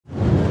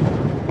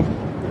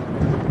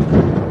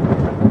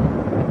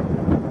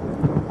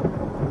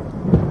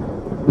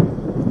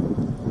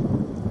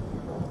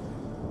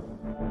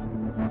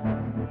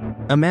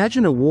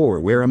Imagine a war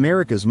where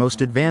America's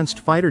most advanced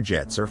fighter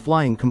jets are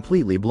flying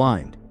completely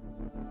blind.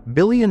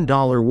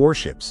 Billion-dollar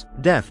warships,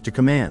 deaf to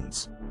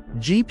commands.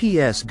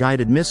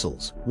 GPS-guided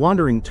missiles,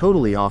 wandering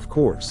totally off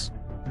course.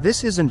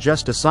 This isn't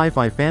just a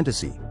sci-fi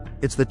fantasy,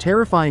 it's the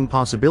terrifying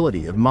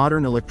possibility of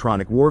modern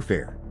electronic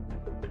warfare.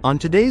 On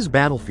today's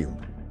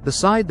battlefield, the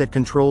side that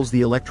controls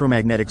the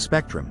electromagnetic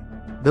spectrum,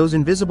 those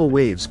invisible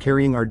waves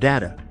carrying our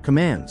data,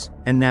 commands,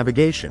 and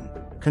navigation,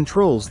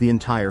 controls the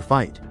entire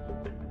fight.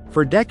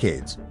 For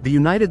decades, the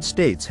United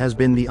States has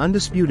been the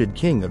undisputed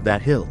king of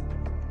that hill.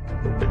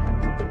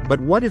 But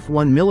what if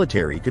one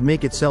military could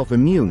make itself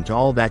immune to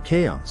all that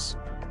chaos?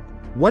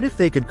 What if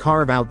they could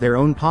carve out their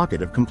own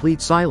pocket of complete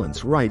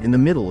silence right in the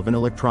middle of an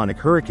electronic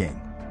hurricane?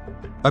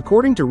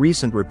 According to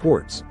recent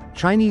reports,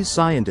 Chinese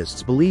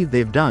scientists believe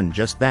they've done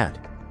just that.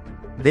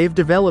 They've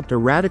developed a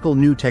radical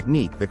new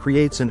technique that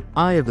creates an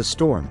eye of the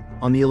storm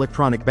on the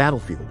electronic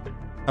battlefield,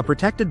 a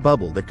protected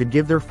bubble that could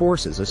give their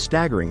forces a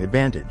staggering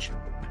advantage.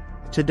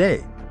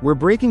 Today, we're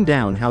breaking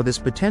down how this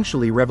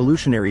potentially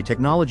revolutionary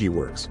technology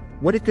works,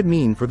 what it could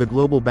mean for the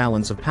global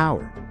balance of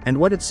power, and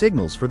what it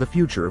signals for the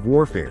future of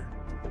warfare.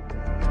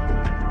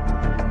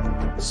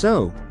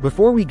 So,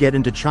 before we get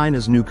into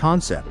China's new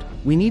concept,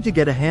 we need to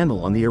get a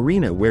handle on the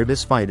arena where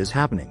this fight is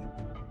happening.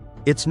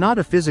 It's not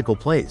a physical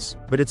place,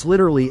 but it's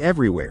literally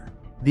everywhere: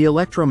 the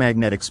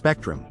electromagnetic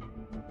spectrum.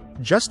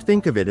 Just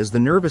think of it as the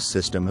nervous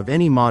system of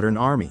any modern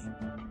army.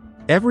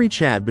 Every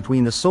chat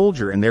between a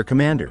soldier and their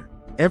commander,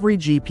 every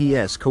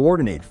GPS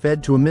coordinate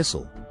fed to a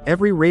missile,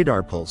 every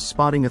radar pulse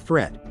spotting a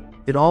threat,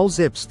 it all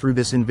zips through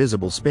this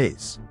invisible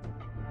space.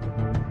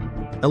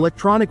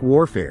 Electronic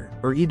warfare,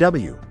 or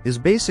EW, is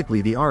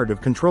basically the art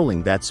of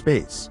controlling that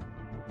space.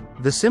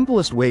 The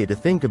simplest way to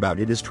think about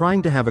it is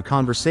trying to have a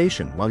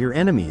conversation while your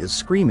enemy is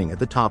screaming at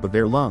the top of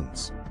their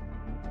lungs.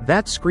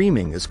 That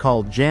screaming is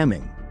called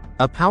jamming.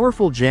 A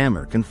powerful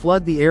jammer can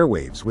flood the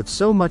airwaves with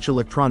so much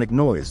electronic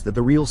noise that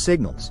the real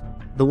signals,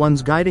 the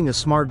ones guiding a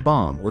smart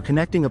bomb or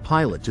connecting a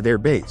pilot to their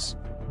base,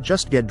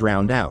 just get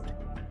drowned out.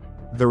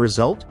 The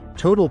result?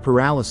 Total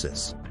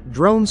paralysis.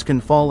 Drones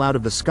can fall out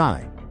of the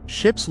sky,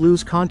 ships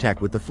lose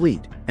contact with the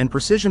fleet, and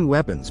precision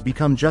weapons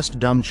become just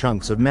dumb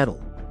chunks of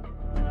metal.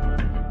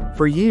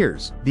 For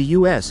years, the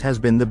US has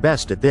been the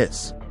best at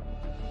this.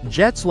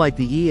 Jets like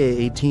the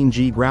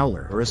EA-18G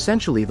Growler are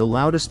essentially the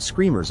loudest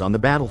screamers on the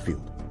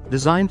battlefield,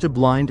 designed to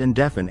blind and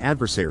deafen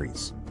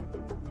adversaries.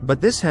 But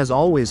this has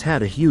always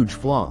had a huge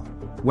flaw.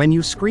 When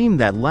you scream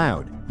that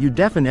loud, you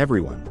deafen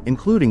everyone,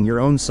 including your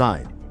own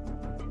side.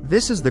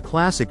 This is the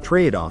classic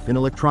trade-off in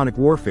electronic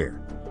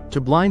warfare. To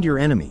blind your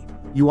enemy,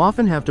 you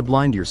often have to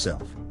blind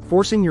yourself,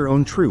 forcing your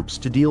own troops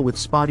to deal with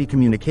spotty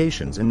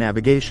communications and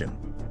navigation.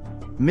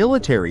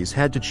 Militaries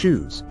had to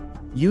choose: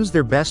 use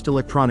their best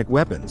electronic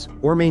weapons,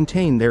 or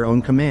maintain their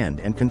own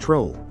command and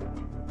control.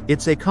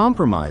 It's a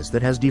compromise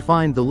that has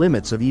defined the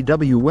limits of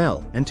EW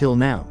well until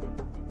now.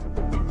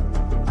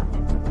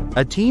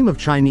 A team of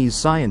Chinese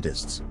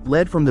scientists,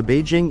 led from the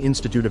Beijing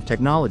Institute of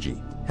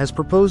Technology, has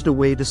proposed a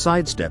way to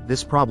sidestep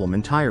this problem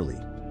entirely.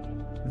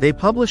 They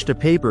published a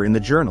paper in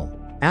the journal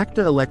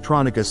Acta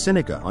Electronica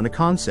Sinica on a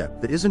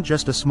concept that isn't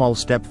just a small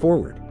step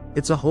forward,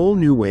 it's a whole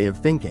new way of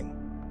thinking.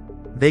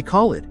 They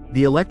call it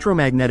the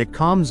electromagnetic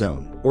calm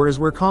zone, or as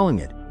we're calling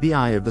it, the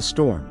eye of the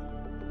storm.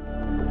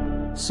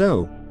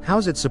 So,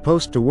 how's it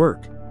supposed to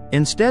work?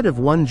 Instead of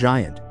one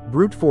giant,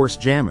 brute force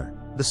jammer,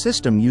 the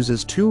system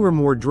uses 2 or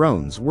more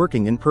drones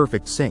working in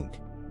perfect sync.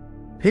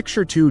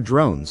 Picture 2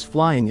 drones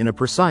flying in a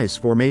precise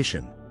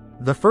formation.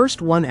 The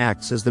first one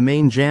acts as the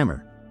main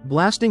jammer,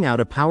 blasting out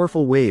a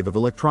powerful wave of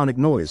electronic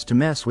noise to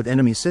mess with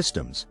enemy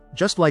systems,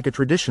 just like a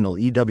traditional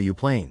EW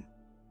plane.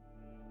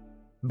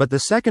 But the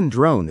second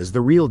drone is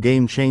the real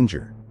game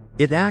changer.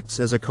 It acts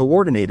as a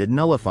coordinated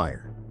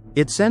nullifier.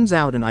 It sends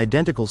out an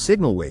identical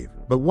signal wave,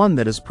 but one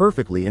that is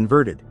perfectly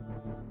inverted.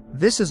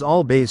 This is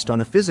all based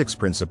on a physics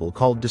principle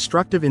called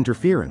destructive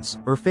interference,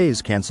 or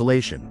phase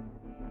cancellation.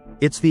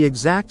 It's the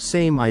exact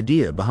same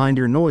idea behind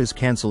your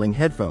noise-canceling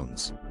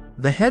headphones.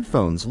 The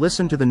headphones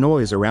listen to the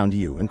noise around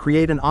you and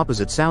create an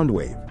opposite sound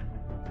wave.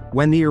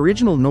 When the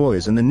original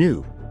noise and the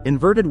new,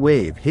 inverted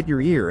wave hit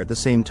your ear at the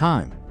same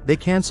time, they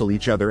cancel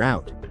each other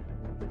out.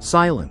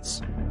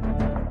 Silence.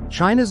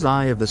 China's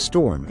eye of the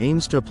storm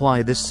aims to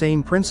apply this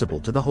same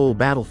principle to the whole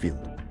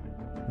battlefield.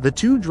 The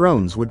 2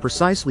 drones would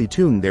precisely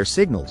tune their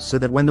signals so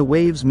that when the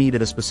waves meet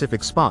at a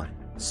specific spot,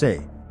 say,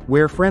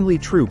 where friendly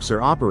troops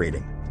are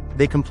operating,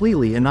 they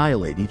completely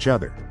annihilate each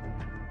other.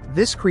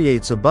 This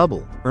creates a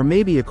bubble, or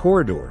maybe a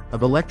corridor,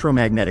 of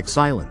electromagnetic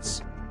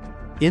silence.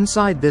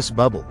 Inside this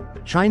bubble,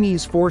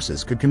 Chinese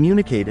forces could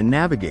communicate and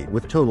navigate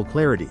with total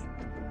clarity.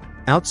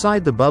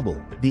 Outside the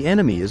bubble, the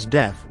enemy is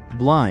deaf,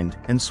 blind,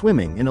 and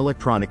swimming in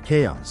electronic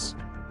chaos.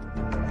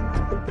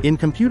 In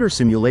computer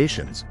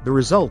simulations, the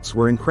results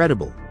were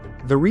incredible.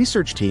 The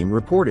research team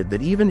reported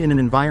that even in an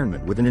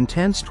environment with an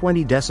intense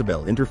 20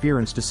 decibel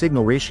interference to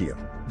signal ratio,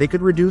 they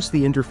could reduce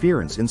the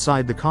interference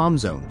inside the calm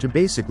zone to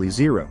basically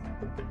 0.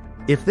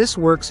 If this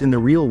works in the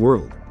real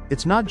world,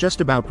 it's not just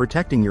about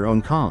protecting your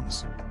own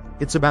comms.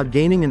 it's about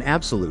gaining an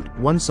absolute,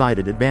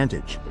 one-sided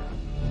advantage.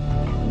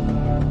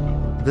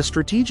 The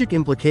strategic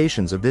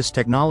implications of this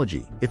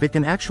technology, if it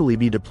can actually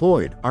be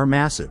deployed, are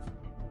massive.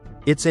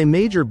 It's a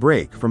major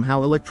break from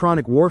how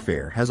electronic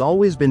warfare has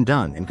always been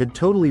done and could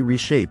totally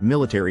reshape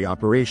military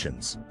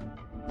operations.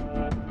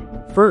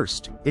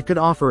 First, it could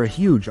offer a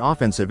huge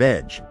offensive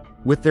edge.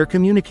 With their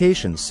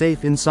communications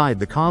safe inside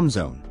the comm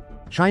zone,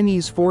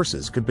 Chinese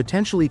forces could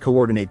potentially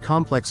coordinate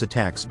complex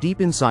attacks deep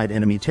inside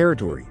enemy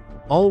territory,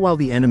 all while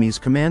the enemy's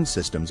command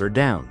systems are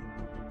down.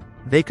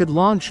 They could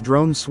launch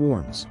drone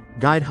swarms,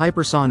 guide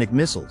hypersonic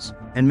missiles,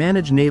 and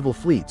manage naval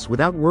fleets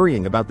without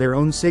worrying about their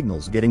own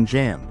signals getting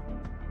jammed.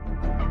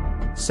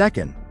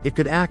 Second, it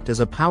could act as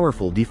a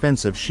powerful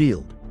defensive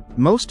shield.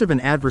 Most of an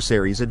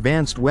adversary's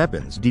advanced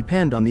weapons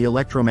depend on the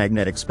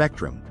electromagnetic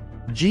spectrum.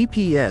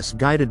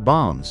 GPS-guided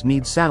bombs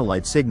need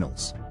satellite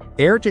signals.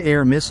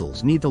 Air-to-air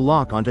missiles need to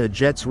lock onto a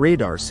jet's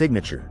radar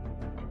signature.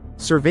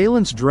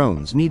 Surveillance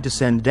drones need to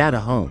send data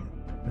home.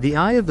 The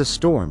eye of the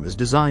storm is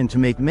designed to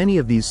make many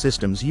of these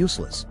systems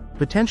useless,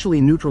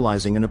 potentially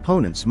neutralizing an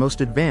opponent's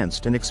most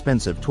advanced and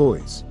expensive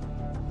toys.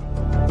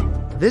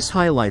 This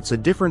highlights a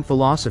different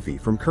philosophy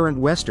from current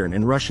Western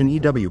and Russian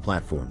EW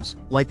platforms,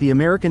 like the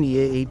American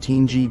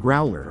EA-18G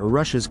Growler or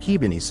Russia's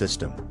Kibini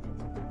system.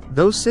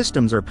 Those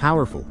systems are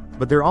powerful,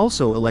 but they're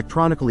also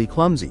electronically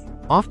clumsy,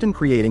 often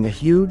creating a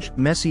huge,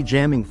 messy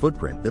jamming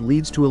footprint that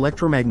leads to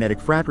electromagnetic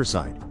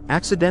fratricide,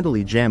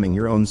 accidentally jamming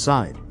your own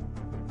side.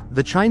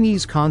 The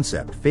Chinese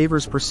concept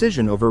favors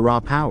precision over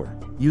raw power,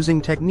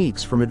 using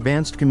techniques from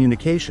advanced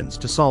communications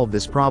to solve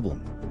this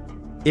problem.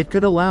 It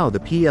could allow the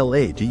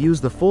PLA to use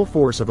the full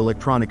force of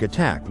electronic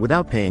attack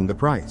without paying the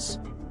price.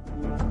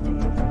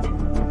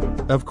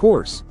 Of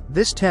course,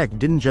 this tech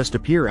didn't just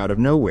appear out of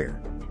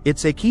nowhere.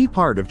 It's a key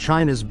part of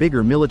China's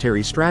bigger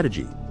military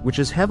strategy, which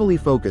is heavily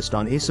focused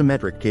on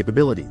asymmetric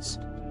capabilities.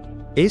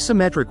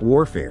 Asymmetric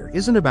warfare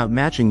isn't about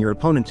matching your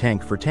opponent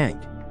tank for tank.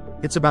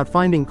 It's about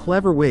finding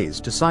clever ways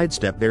to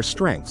sidestep their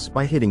strengths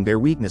by hitting their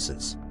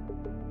weaknesses.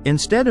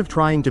 Instead of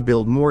trying to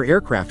build more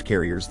aircraft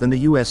carriers than the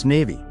US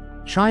Navy,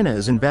 China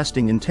is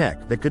investing in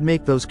tech that could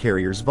make those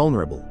carriers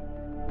vulnerable.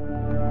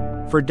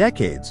 For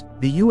decades,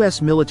 the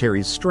US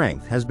military's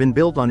strength has been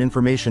built on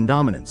information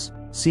dominance,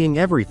 seeing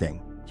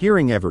everything,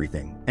 hearing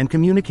everything, and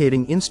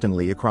communicating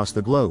instantly across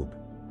the globe.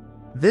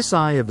 This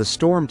eye of the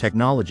storm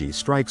technology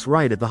strikes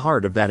right at the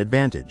heart of that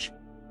advantage.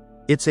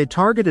 It's a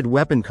targeted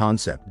weapon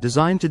concept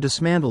designed to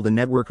dismantle the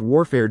networked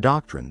warfare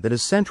doctrine that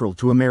is central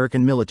to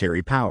American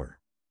military power.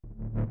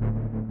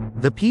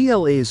 The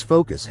PLA's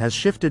focus has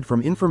shifted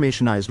from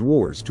informationized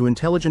wars to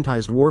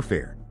intelligentized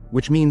warfare,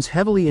 which means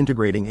heavily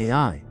integrating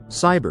AI,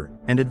 cyber,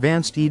 and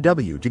advanced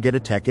EW to get a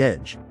tech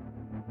edge.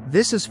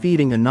 This is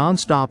feeding a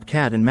non-stop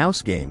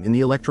cat-and-mouse game in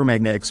the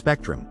electromagnetic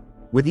spectrum,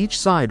 with each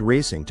side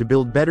racing to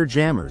build better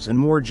jammers and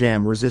more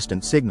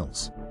jam-resistant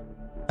signals.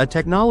 A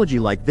technology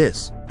like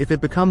this, if it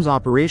becomes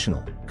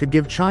operational, could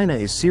give China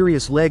a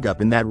serious leg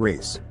up in that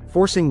race,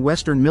 forcing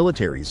Western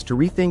militaries to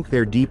rethink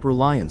their deep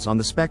reliance on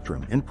the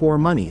spectrum and pour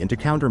money into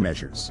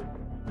countermeasures.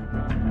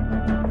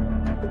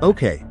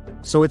 Okay,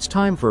 so it's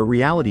time for a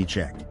reality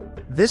check.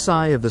 This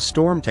eye of the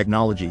storm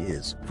technology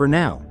is, for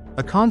now,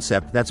 a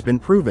concept that's been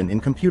proven in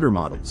computer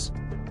models.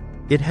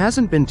 It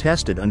hasn't been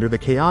tested under the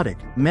chaotic,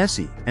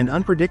 messy, and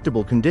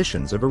unpredictable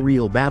conditions of a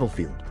real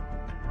battlefield.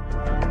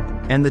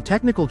 And the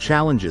technical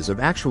challenges of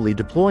actually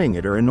deploying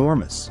it are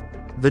enormous.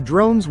 The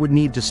drones would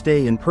need to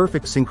stay in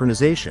perfect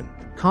synchronization,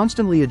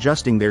 constantly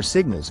adjusting their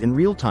signals in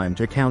real time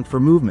to account for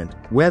movement,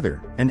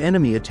 weather, and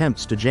enemy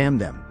attempts to jam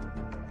them.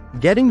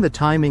 Getting the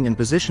timing and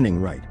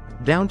positioning right,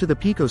 down to the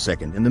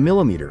picosecond and the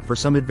millimeter for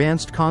some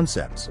advanced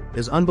concepts,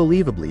 is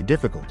unbelievably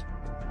difficult.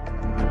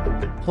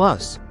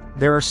 Plus,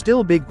 there are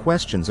still big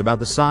questions about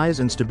the size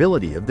and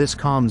stability of this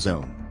comm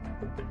zone.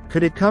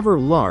 Could it cover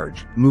a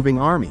large, moving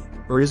army,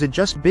 or is it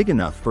just big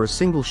enough for a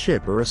single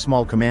ship or a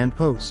small command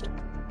post?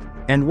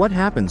 And what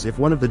happens if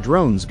one of the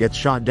drones gets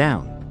shot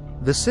down?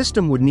 The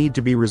system would need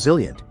to be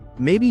resilient,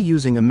 maybe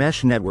using a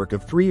mesh network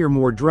of 3 or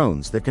more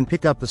drones that can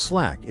pick up the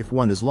slack if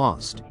one is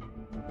lost.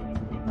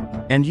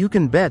 And you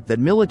can bet that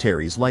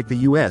militaries like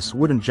the US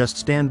wouldn't just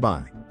stand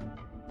by.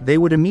 They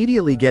would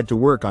immediately get to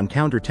work on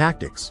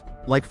counter-tactics,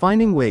 like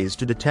finding ways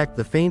to detect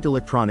the faint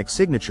electronic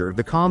signature of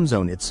the comm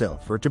zone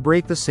itself or to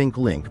break the sync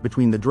link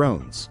between the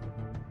drones.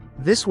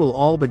 This will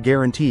all but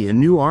guarantee a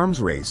new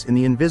arms race in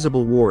the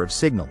invisible war of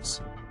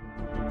signals.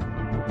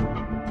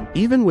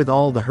 Even with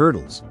all the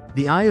hurdles,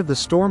 the eye of the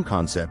storm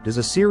concept is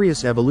a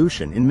serious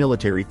evolution in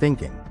military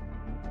thinking.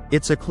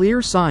 It's a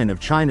clear sign of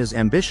China's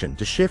ambition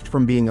to shift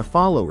from being a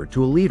follower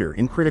to a leader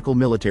in critical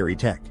military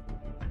tech.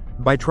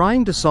 By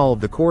trying to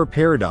solve the core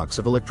paradox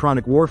of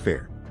electronic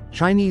warfare,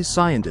 Chinese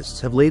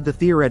scientists have laid the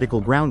theoretical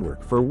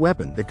groundwork for a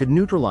weapon that could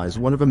neutralize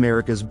one of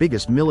America's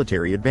biggest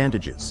military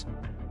advantages.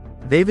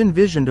 They've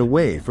envisioned a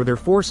way for their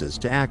forces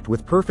to act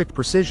with perfect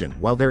precision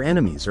while their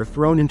enemies are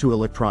thrown into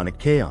electronic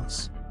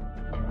chaos.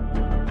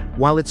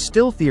 While it's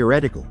still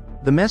theoretical,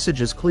 the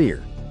message is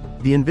clear.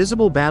 The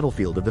invisible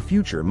battlefield of the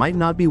future might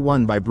not be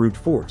won by brute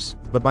force,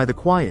 but by the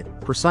quiet,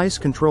 precise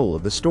control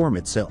of the storm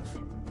itself.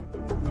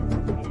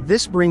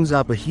 This brings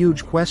up a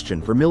huge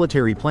question for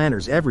military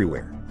planners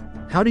everywhere.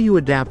 How do you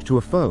adapt to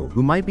a foe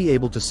who might be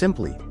able to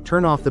simply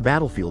turn off the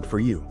battlefield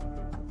for you?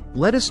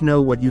 Let us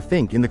know what you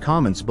think in the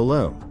comments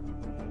below.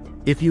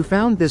 If you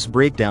found this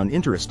breakdown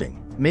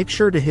interesting, make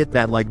sure to hit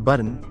that like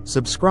button,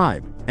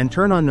 subscribe, and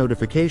turn on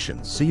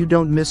notifications so you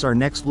don't miss our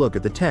next look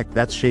at the tech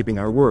that's shaping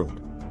our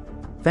world.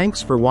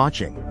 Thanks for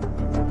watching.